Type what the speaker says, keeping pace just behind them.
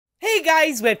Hey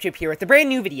guys, WhipChip here with a brand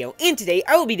new video, and today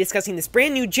I will be discussing this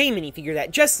brand new J minifigure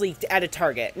that just leaked at a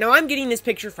Target. Now I'm getting this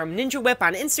picture from Ninja Whip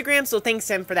on Instagram, so thanks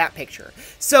to him for that picture.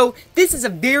 So this is a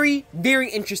very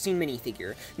interesting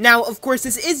minifigure. Now of course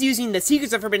this is using the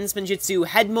Secrets of Forbidden Spinjitzu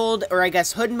head mold, or I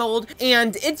guess hood mold,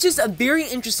 and it's just a very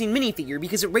interesting minifigure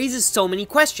because it raises so many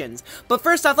questions. But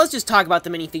first off, let's just talk about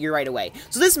the minifigure right away.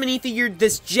 So this minifigure,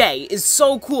 this J, is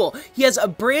so cool. He has a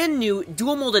brand new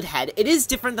dual molded head. It is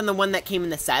different than the one that came in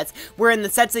the sets, where in the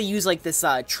sets they use like this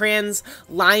trans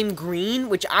lime green,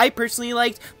 which I personally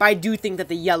liked, but I do think that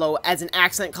the yellow as an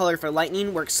accent color for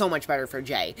lightning works so much better for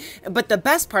Jay. But the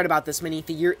best part about this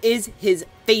minifigure is his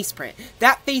face print.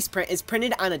 That face print is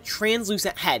printed on a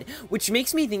translucent head, which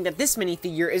makes me think that this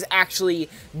minifigure is actually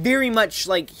very much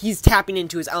like he's tapping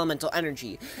into his elemental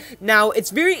energy. Now,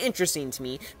 it's very interesting to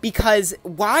me because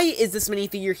why is this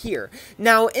minifigure here?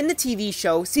 Now, in the TV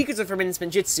show Secrets of Forbidden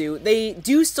Spinjitzu, they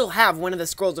do still have one of the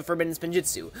scrolls of Forbidden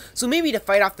Spinjitzu, so maybe to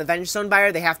fight off the Vengestone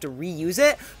buyer they have to reuse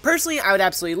it. Personally, I would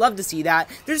absolutely love to see that.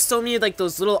 There's so many like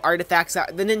those little artifacts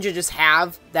that the ninja just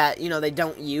have that, you know, they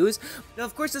don't use. Now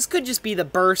of course this could just be the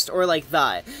burst or like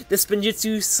the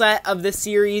Spinjitzu set of the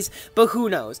series, but who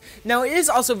knows. Now it is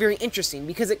also very interesting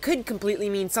because it could completely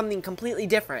mean something completely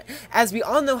different. As we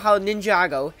all know how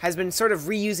Ninjago has been sort of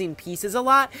reusing pieces a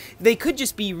lot, they could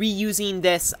just be reusing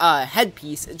this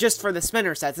headpiece just for the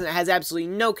spinner sets, and it has absolutely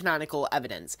no canonical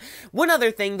evidence. One other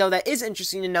thing though that is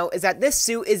interesting to note is that this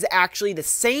suit is actually the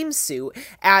same suit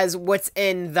as what's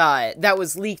in that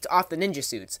was leaked off the ninja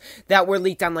suits that were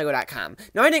leaked on Lego.com.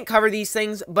 Now I didn't cover these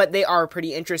things, but they are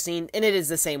pretty interesting, and it is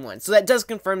the same one. So that does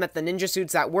confirm that the ninja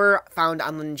suits that were found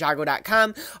on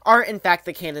Ninjago.com are in fact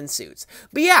the canon suits.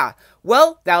 But yeah,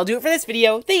 well, that'll do it for this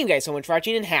video. Thank you guys so much for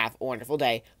watching, and have a wonderful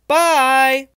day.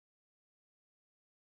 Bye!